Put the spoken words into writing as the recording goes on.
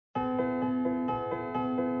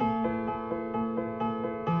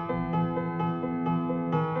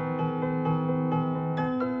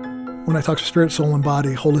when I talk to spirit, soul, and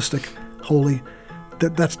body, holistic, holy,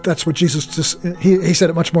 that's what Jesus just, he said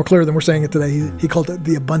it much more clear than we're saying it today. He called it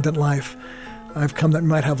the abundant life. I've come that you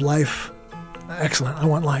might have life. Excellent, I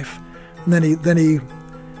want life. And then he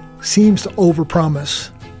seems to overpromise.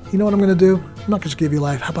 You know what I'm going to do? I'm not just give you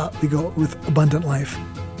life. How about we go with abundant life?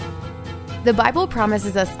 The Bible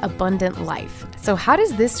promises us abundant life. So how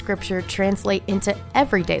does this scripture translate into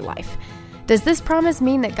everyday life? Does this promise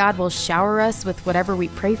mean that God will shower us with whatever we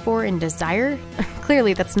pray for and desire?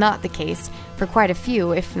 Clearly, that's not the case for quite a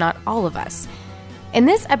few, if not all of us. In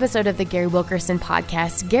this episode of the Gary Wilkerson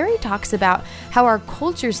podcast, Gary talks about how our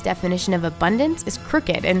culture's definition of abundance is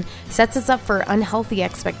crooked and sets us up for unhealthy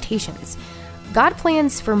expectations. God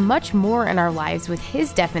plans for much more in our lives with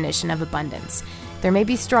His definition of abundance. There may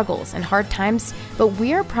be struggles and hard times, but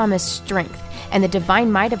we are promised strength and the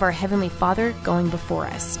divine might of our Heavenly Father going before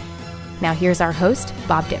us. Now here's our host,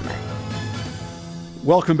 Bob Dittmer.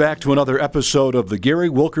 Welcome back to another episode of the Gary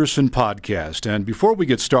Wilkerson podcast. And before we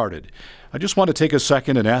get started, I just want to take a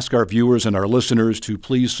second and ask our viewers and our listeners to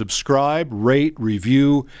please subscribe, rate,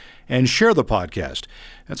 review, and share the podcast.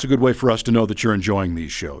 That's a good way for us to know that you're enjoying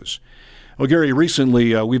these shows. Well, Gary,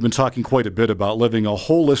 recently we've been talking quite a bit about living a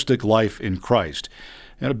holistic life in Christ.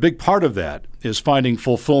 And a big part of that is finding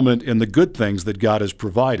fulfillment in the good things that God has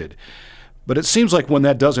provided. But it seems like when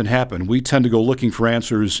that doesn't happen, we tend to go looking for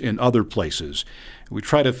answers in other places. We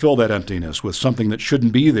try to fill that emptiness with something that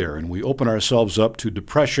shouldn't be there, and we open ourselves up to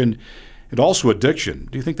depression and also addiction.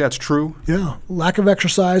 Do you think that's true? Yeah. Lack of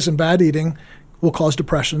exercise and bad eating will cause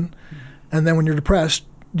depression. And then when you're depressed,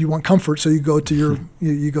 you want comfort, so you go to your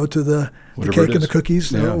you go to the cake and the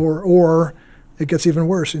cookies, yeah. or it gets even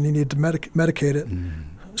worse, and you need to medicate it.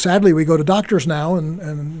 Sadly, we go to doctors now,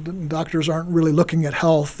 and doctors aren't really looking at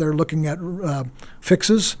health; they're looking at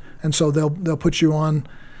fixes, and so they'll put you on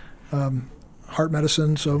heart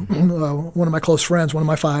medicine. So one of my close friends, one of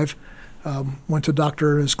my five, went to a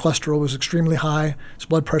doctor. His cholesterol was extremely high, his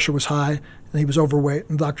blood pressure was high, and he was overweight.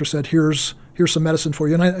 And the doctor said, "Here's some medicine for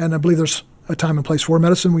you." And I believe there's a time and place for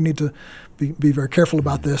medicine. We need to be very careful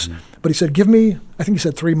about this. But he said, I think he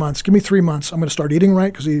said 3 months. Give me 3 months. I'm going to start eating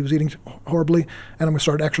right, because he was eating horribly, and I'm going to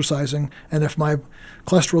start exercising. And if my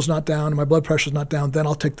cholesterol's not down and my blood pressure's not down, then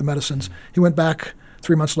I'll take the medicines. He went back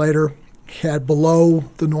 3 months later. He had below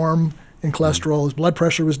the norm in cholesterol. His blood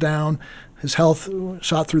pressure was down. His health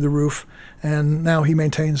shot through the roof. And now he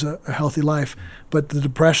maintains a healthy life. But the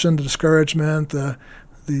depression, the discouragement, the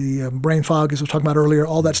brain fog, as I was talking about earlier,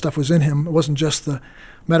 all that stuff was in him. It wasn't just the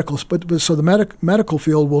medical, but so the medical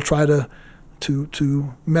field will try to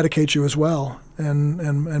medicate you as well,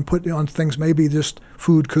 and put you on things maybe just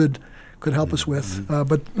food could help us with.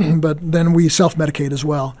 But then we self-medicate as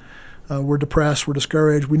well. We're depressed, we're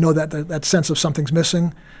discouraged. We know that sense of something's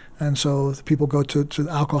missing, and so people go to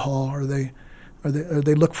alcohol, or they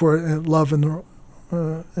look for love in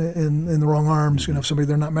the wrong arms. You know, somebody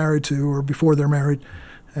they're not married to, or before they're married.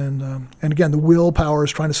 And again, the willpower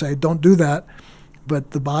is trying to say, don't do that,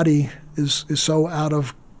 but the body is so out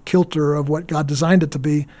of kilter of what God designed it to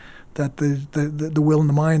be that the will and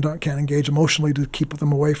the mind can't engage emotionally to keep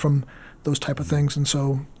them away from those type of things. And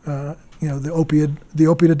so, the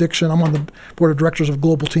opiate addiction. I'm on the board of directors of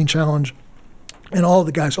Global Teen Challenge, and all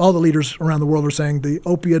the leaders around the world are saying the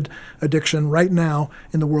opiate addiction right now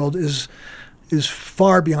in the world is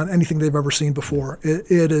far beyond anything they've ever seen before.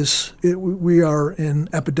 We are in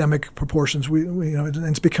epidemic proportions.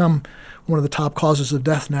 It's become one of the top causes of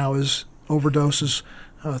death now is overdoses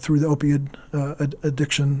through the opiate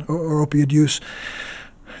addiction or opiate use.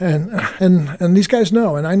 And these guys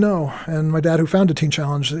know, and I know, and my dad who founded Teen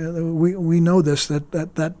Challenge, we know this,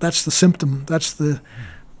 that's the symptom, that's the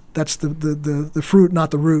fruit,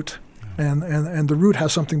 not the root. And the root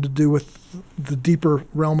has something to do with the deeper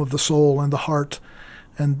realm of the soul and the heart,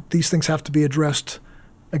 and these things have to be addressed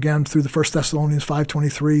again through the 1 Thessalonians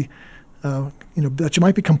 5:23. That you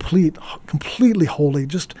might be completely holy,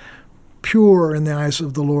 just pure in the eyes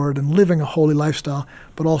of the Lord, and living a holy lifestyle,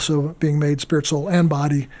 but also being made spirit, soul, and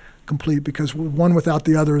body complete. Because one without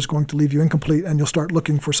the other is going to leave you incomplete, and you'll start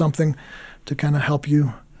looking for something to kind of help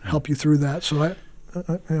you through that. So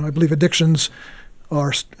I believe addictions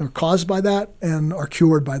are caused by that and are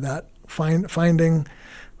cured by that. Finding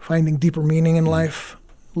deeper meaning in life,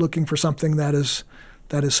 looking for something that is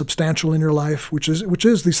substantial in your life, which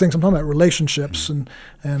is these things I'm talking about, relationships and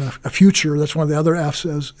a future. That's one of the other F's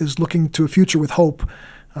is looking to a future with hope,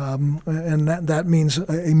 and that means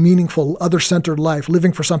a meaningful, other-centered life,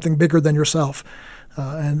 living for something bigger than yourself,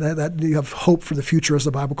 and that you have hope for the future, as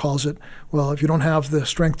the Bible calls it. Well, if you don't have the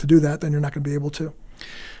strength to do that, then you're not going to be able to.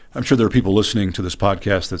 I'm sure there are people listening to this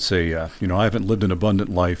podcast that say, I haven't lived an abundant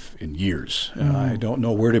life in years. I don't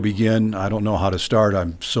know where to begin. I don't know how to start.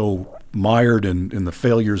 I'm so mired in the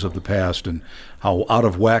failures of the past and how out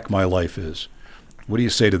of whack my life is. What do you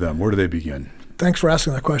say to them? Where do they begin? Thanks for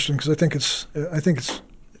asking that question, because I think it's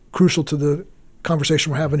crucial to the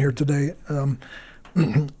conversation we're having here today.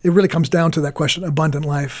 It really comes down to that question, abundant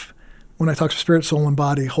life. When I talk spirit, soul, and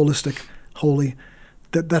body, holistic, holy,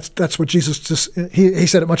 that's what Jesus just, he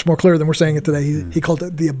said it much more clear than we're saying it today. He called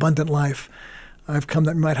it the abundant life. I've come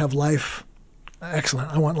that you might have life.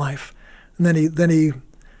 Excellent, I want life. And then he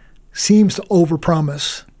seems to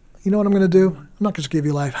overpromise. You know what I'm going to do? I'm not going to give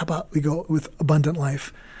you life. How about we go with abundant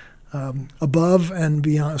life, above and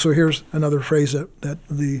beyond. So here's another phrase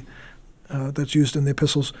that's used in the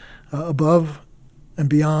epistles: above and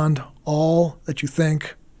beyond all that you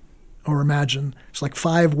think or imagine. It's like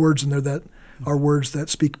 5 words in there that are words that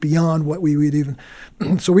speak beyond what we would even.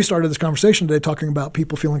 So we started this conversation today talking about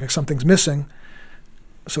people feeling like something's missing.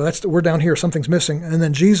 So we're down here, something's missing. And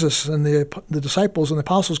then Jesus and the disciples and the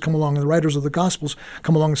apostles come along, and the writers of the Gospels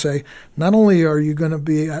come along and say, not only are you going to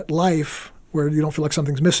be at life where you don't feel like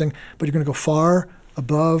something's missing, but you're going to go far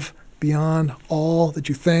above, beyond all that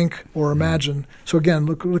you think or imagine. So again,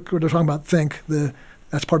 look what they're talking about. Think,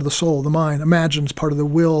 that's part of the soul, the mind. Imagine is part of the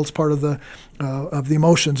will. It's part of the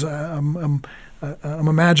emotions. I'm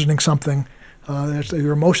imagining something.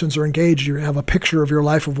 Your emotions are engaged. You have a picture of your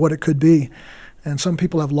life of what it could be. And some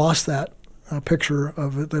people have lost that picture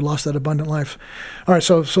of it. They lost that abundant life. All right,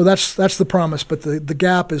 so that's the promise, but the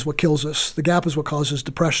gap is what kills us. The gap is what causes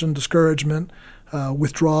depression, discouragement,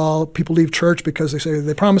 withdrawal. People leave church because they say,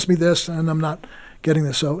 they promised me this, and I'm not getting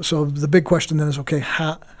this. So the big question then is, okay,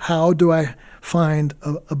 how do I find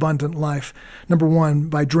abundant life? Number one,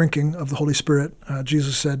 by drinking of the Holy Spirit.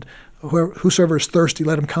 Jesus said, whosoever is thirsty,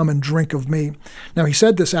 let him come and drink of me. Now, he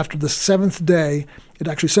said this after the 7th day. It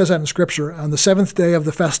actually says that in Scripture, on the 7th day of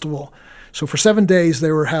the festival. So for 7 days,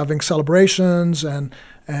 they were having celebrations and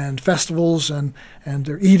festivals, and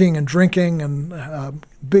they're eating and drinking, and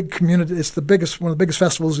big community. It's one of the biggest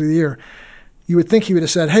festivals of the year. You would think he would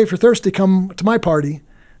have said, hey, if you're thirsty, come to my party,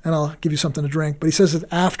 and I'll give you something to drink. But he says it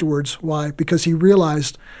afterwards. Why? Because he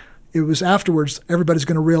realized it was afterwards everybody's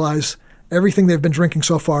going to realize everything they've been drinking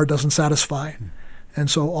so far doesn't satisfy. And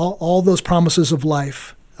so all those promises of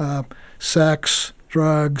life, sex,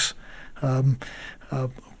 drugs,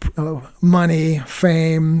 money,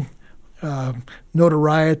 fame,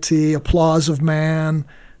 notoriety, applause of man,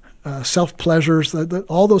 self-pleasures,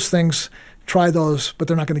 all those things, try those, but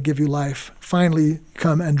they're not going to give you life. Finally,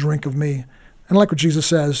 come and drink of me. And like what Jesus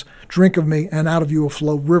says, drink of me, and out of you will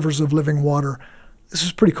flow rivers of living water. This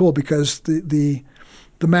is pretty cool because the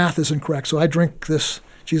math is incorrect. So I drink this,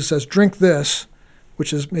 Jesus says, drink this,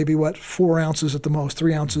 which is maybe 4 ounces at the most,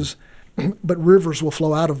 3 ounces, but rivers will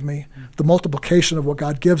flow out of me. The multiplication of what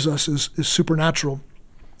God gives us is supernatural.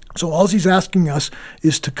 So all he's asking us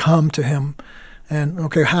is to come to him. And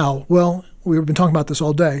okay, how? Well, we've been talking about this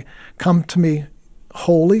all day. Come to me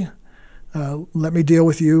wholly. Let me deal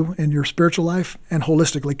with you in your spiritual life, and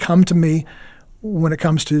holistically. Come to me when it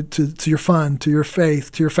comes to your fun, to your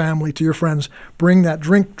faith, to your family, to your friends. Bring that,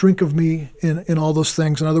 drink of me in all those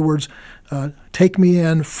things. In other words, take me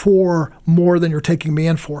in for more than you're taking me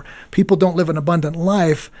in for. People don't live an abundant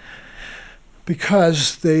life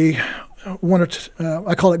because they want to,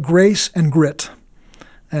 I call it grace and grit.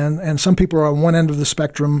 And some people are on one end of the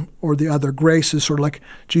spectrum or the other. Grace is sort of like,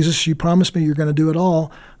 Jesus, you promised me you're going to do it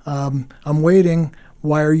all. I'm waiting.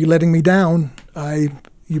 Why are you letting me down?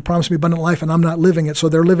 You promised me abundant life, and I'm not living it. So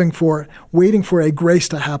they're waiting for a grace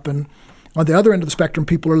to happen. On the other end of the spectrum,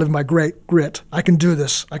 people are living by grit. I can do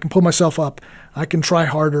this. I can pull myself up. I can try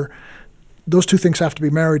harder. Those two things have to be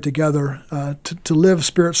married together. To live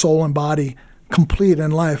spirit, soul, and body complete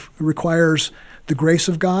in life requires the grace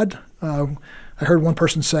of God. I heard one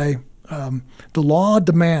person say, the law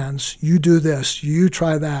demands you do this, you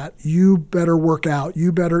try that, you better work out,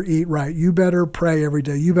 you better eat right, you better pray every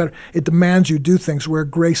day, it demands you do things where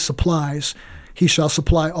grace supplies. He shall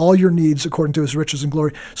supply all your needs according to his riches and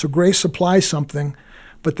glory. So grace supplies something,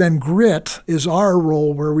 but then grit is our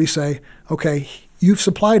role where we say, okay, you've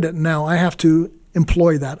supplied it, now I have to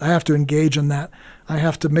employ that. I have to engage in that. I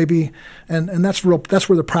have to maybe, and that's where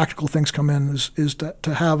the practical things come in, is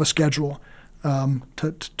to have a schedule.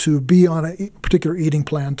 To be on a particular eating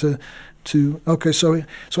plan, okay, so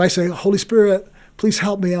I say, Holy Spirit, please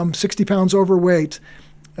help me. I'm 60 pounds overweight,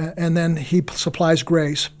 and then he supplies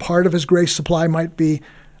grace. Part of his grace supply might be,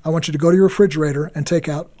 I want you to go to your refrigerator and take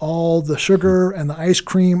out all the sugar and the ice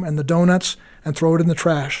cream and the donuts and throw it in the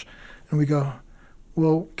trash. And we go,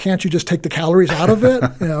 well, can't you just take the calories out of it?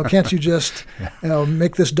 Can't you just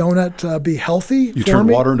make this donut be healthy? You turn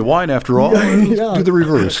water into wine after all. Yeah. Do the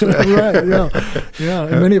reverse. Right. Yeah.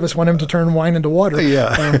 And many of us want him to turn wine into water.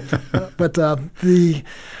 Yeah. But the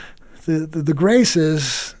grace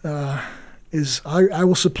is I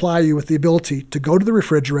will supply you with the ability to go to the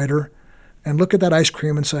refrigerator and look at that ice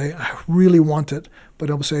cream and say, I really want it, but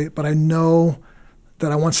I will say, but I know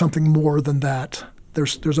that I want something more than that.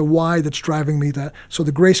 There's a why that's driving me that. So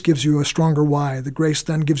the grace gives you a stronger why. The grace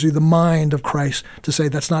then gives you the mind of Christ to say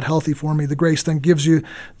that's not healthy for me. The grace then gives you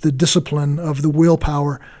the discipline of the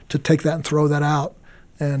willpower to take that and throw that out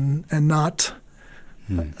and not.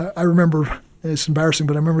 I remember, it's embarrassing,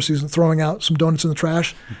 but I remember throwing out some donuts in the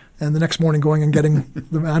trash, and the next morning going and getting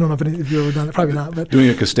them. I don't know if any of you have ever done it. Probably not. But doing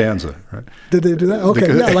a Costanza, right? Did they do that?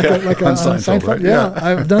 Okay, yeah, like a Seinfeld, right? Yeah,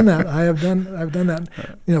 I've done that. I've done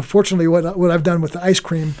that. Fortunately, what I've done with the ice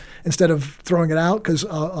cream, instead of throwing it out, because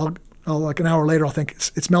I'll like an hour later I'll think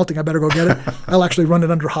it's melting. I better go get it. I'll actually run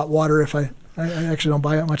it under hot water if I actually don't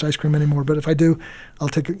buy that much ice cream anymore. But if I do, I'll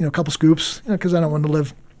take a couple scoops because I don't want to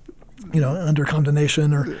live under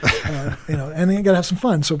condemnation or, and you got to have some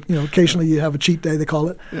fun. So, occasionally you have a cheat day, they call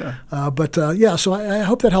it. Yeah. So I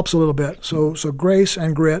hope that helps a little bit. So grace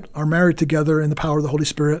and grit are married together in the power of the Holy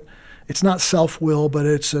Spirit. It's not self-will, but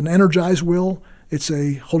it's an energized will. It's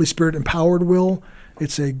a Holy Spirit empowered will.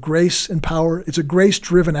 It's a grace empowered. It's a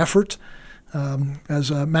grace-driven effort. As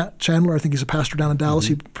Matt Chandler, I think he's a pastor down in Dallas,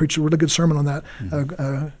 he preached a really good sermon on that,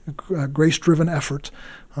 a grace-driven effort.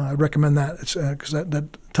 I recommend that because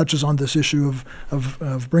that touches on this issue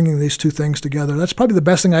of bringing these two things together. That's probably the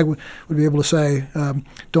best thing I would be able to say.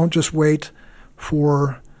 Don't just wait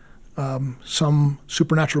for some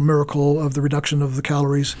supernatural miracle of the reduction of the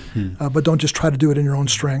calories, but don't just try to do it in your own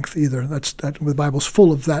strength either. The Bible's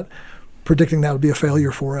full of that, predicting that would be a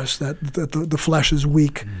failure for us, that the flesh is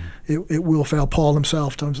weak. It will fail. Paul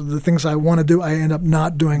himself tells us the things I want to do, I end up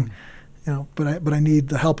not doing, but I need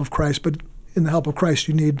the help of Christ. But in the help of Christ,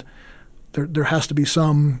 you need, there has to be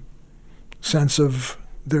some sense of,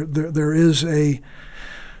 there is a,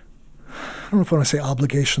 I don't know if I want to say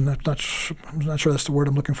obligation. I'm not sure that's the word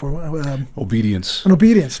I'm looking for. Obedience. An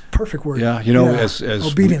obedience. Perfect word. Yeah, as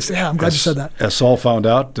obedience. I'm glad you said that. As Saul found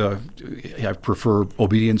out, I prefer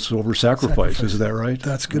obedience over sacrifice. Is that right?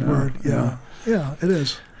 That's a good word. Yeah, it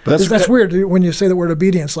is. But that's weird when you say the word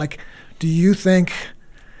obedience. Like, do you think,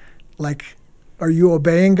 are you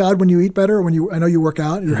obeying God when you eat better? I know you work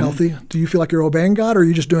out, you're healthy. Do you feel like you're obeying God, or are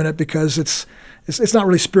you just doing it because it's not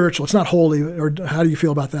really spiritual, it's not holy? Or how do you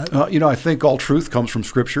feel about that? I think all truth comes from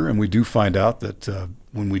Scripture, and we do find out that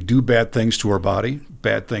when we do bad things to our body,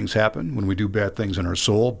 bad things happen. When we do bad things in our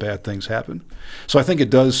soul, bad things happen. So I think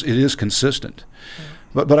it is consistent.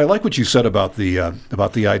 But I like what you said about the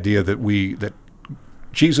idea that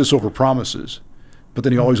Jesus overpromises, but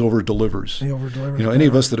then he always over-delivers. He over-delivers. Any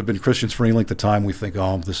of us that have been Christians for any length of time, we think,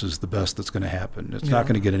 this is the best that's going to happen. It's not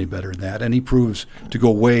going to get any better than that. And he proves to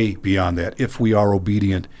go way beyond that if we are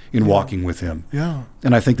obedient in walking with him. Yeah.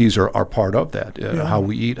 And I think these are part of that. How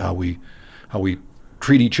we eat, how we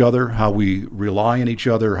treat each other, how we rely on each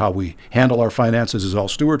other, how we handle our finances is all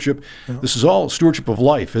stewardship. Yeah. This is all stewardship of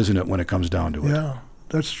life, isn't it, when it comes down to it? Yeah,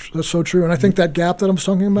 that's so true. And I think that gap that I'm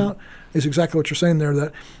talking about is exactly what you're saying there,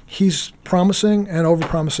 that he's promising and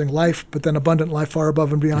over-promising life, but then abundant life far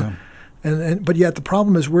above and beyond. Yeah. But yet the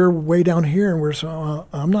problem is we're way down here, and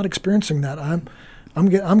I'm not experiencing that.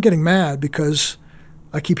 I'm getting mad because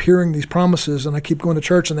I keep hearing these promises, and I keep going to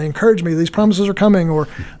church, and they encourage me. These promises are coming, or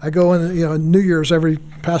I go in New Year's. Every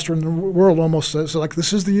pastor in the world almost says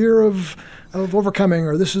this is the year of overcoming,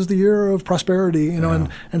 or this is the year of prosperity.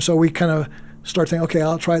 And so we kind of start thinking, okay,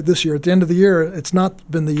 I'll try it this year. At the end of the year, it's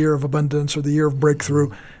not been the year of abundance or the year of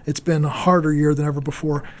breakthrough. It's been a harder year than ever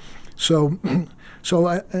before. So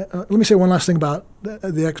let me say one last thing about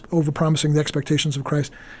the overpromising the expectations of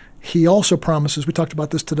Christ. He also promises, we talked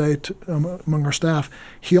about this today among our staff,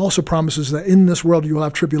 he also promises that in this world you will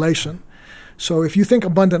have tribulation. So if you think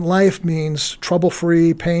abundant life means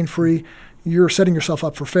trouble-free, pain-free, you're setting yourself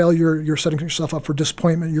up for failure. You're setting yourself up for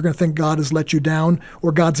disappointment. You're going to think God has let you down,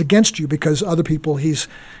 or God's against you because other people he's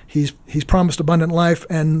promised abundant life,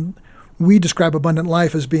 and we describe abundant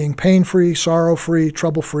life as being pain-free, sorrow-free,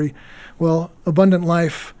 trouble-free. Well, abundant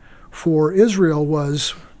life for Israel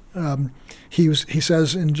was he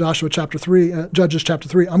says in Judges chapter 3,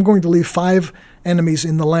 I'm going to leave 5 enemies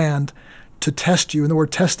in the land to test you. And the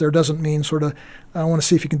word test there doesn't mean sort of, I want to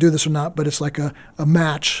see if you can do this or not, but it's like a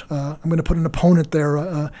match. I'm going to put an opponent there,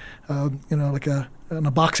 like in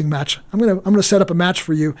a boxing match. I'm going to set up a match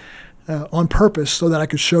for you. on purpose so that I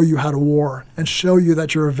could show you how to war and show you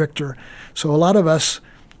that you're a victor. So a lot of us,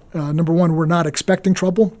 number one, we're not expecting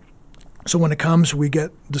trouble. So when it comes, we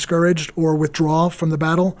get discouraged or withdraw from the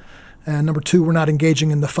battle. And number two, we're not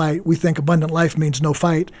engaging in the fight. We think abundant life means no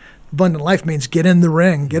fight. Abundant life means get in the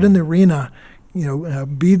ring, get in the arena,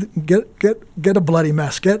 get a bloody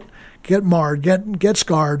mess, get marred, get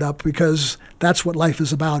scarred up, because that's what life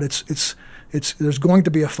is about. It's there's going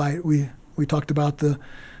to be a fight. We talked about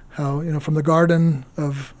how from the Garden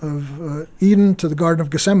of Eden to the Garden of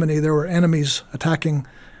Gethsemane, there were enemies attacking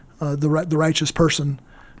the righteous person.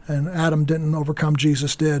 And Adam didn't overcome,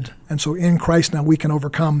 Jesus did. And so in Christ now we can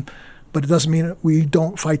overcome, but it doesn't mean we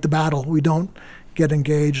don't fight the battle. We don't get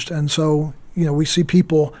engaged. And so, we see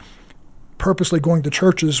people purposely going to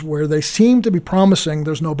churches where they seem to be promising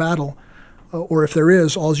there's no battle. Or if there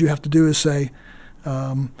is, all you have to do is say,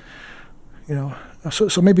 so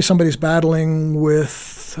maybe somebody's battling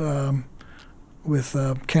with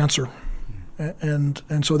cancer.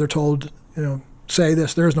 And so they're told, say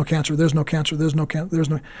this: there is no cancer, there's no cancer, there's no cancer, there's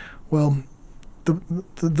no. Well,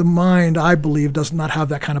 the mind, I believe, does not have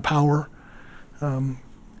that kind of power.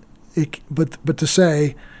 But to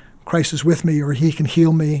say Christ is with me, or He can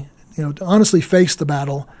heal me, to honestly face the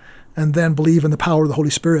battle, and then believe in the power of the Holy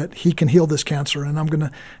Spirit, He can heal this cancer, and I'm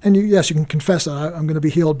gonna. And yes, you can confess that I'm going to be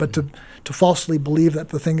healed, but to falsely believe that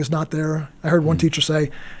the thing is not there. I heard one teacher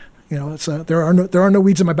say, it's there are no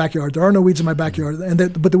weeds in my backyard. There are no weeds in my backyard,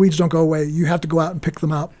 but the weeds don't go away. You have to go out and pick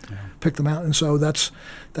them out, And so that's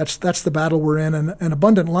the battle we're in. And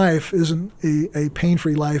abundant life isn't a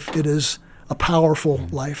pain-free life. It is a powerful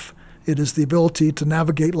life. It is the ability to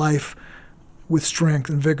navigate life with strength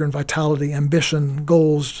and vigor and vitality, ambition,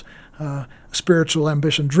 goals, spiritual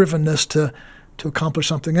ambition, drivenness to accomplish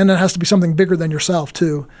something. And it has to be something bigger than yourself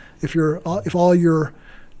too. If all your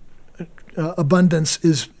abundance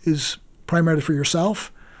is primarily for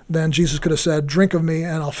yourself, then Jesus could have said, drink of me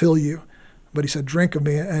and I'll fill you. But He said, drink of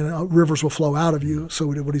me and rivers will flow out of you. So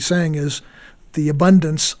what He's saying is, the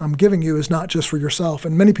abundance I'm giving you is not just for yourself.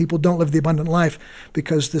 And many people don't live the abundant life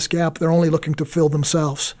because this gap, they're only looking to fill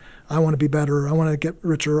themselves. I want to be better. I want to get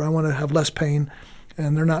richer. I want to have less pain.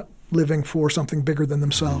 And they're not living for something bigger than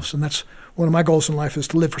themselves. And that's one of my goals in life, is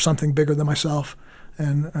to live for something bigger than myself.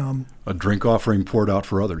 And a drink offering poured out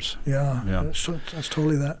for others. Yeah. That's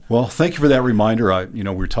totally that. Well, thank you for that reminder.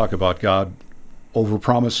 We talk about God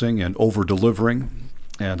over-promising and over-delivering,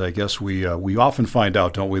 and I guess we often find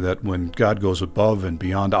out, don't we, that when God goes above and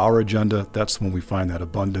beyond our agenda, that's when we find that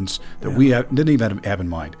abundance that we didn't even have in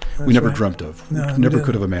mind. We never dreamt of. No, never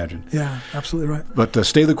could have imagined. Yeah, absolutely right. But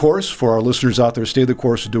stay the course. For our listeners out there, stay the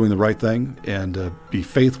course of doing the right thing, and be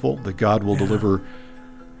faithful that God will deliver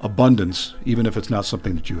abundance, even if it's not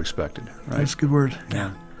something that you expected. Right? That's a good word.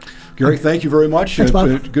 Yeah. Gary, thank you very much. Thanks,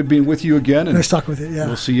 Bob. Good being with you again. And nice talking with you. Yeah.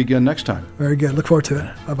 We'll see you again next time. Very good. Look forward to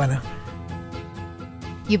it. Bye-bye now.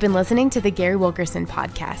 You've been listening to the Gary Wilkerson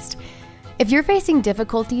Podcast. If you're facing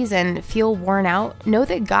difficulties and feel worn out, know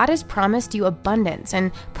that God has promised you abundance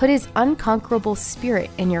and put His unconquerable Spirit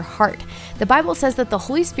in your heart. The Bible says that the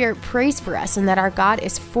Holy Spirit prays for us and that our God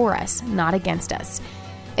is for us, not against us.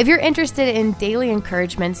 If you're interested in daily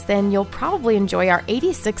encouragements, then you'll probably enjoy our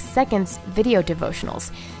 86 Seconds video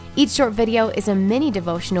devotionals. Each short video is a mini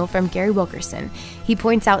devotional from Gary Wilkerson. He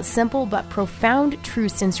points out simple but profound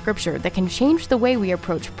truths in Scripture that can change the way we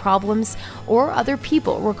approach problems or other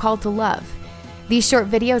people we're called to love. These short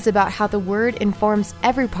videos about how the Word informs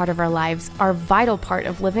every part of our lives are a vital part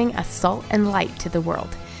of living a salt and light to the world.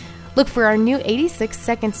 Look for our new 86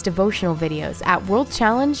 Seconds devotional videos at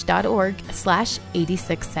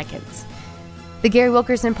worldchallenge.org/86 seconds. The Gary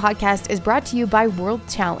Wilkerson Podcast is brought to you by World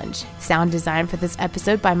Challenge. Sound design for this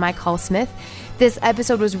episode by Mike Hall-Smith. This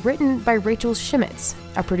episode was written by Rachel Schmitz.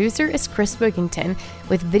 Our producer is Chris Wigington,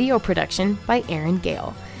 with video production by Aaron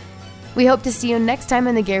Gale. We hope to see you next time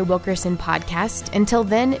in the Gary Wilkerson Podcast. Until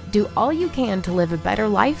then, do all you can to live a better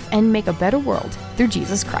life and make a better world through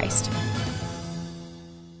Jesus Christ.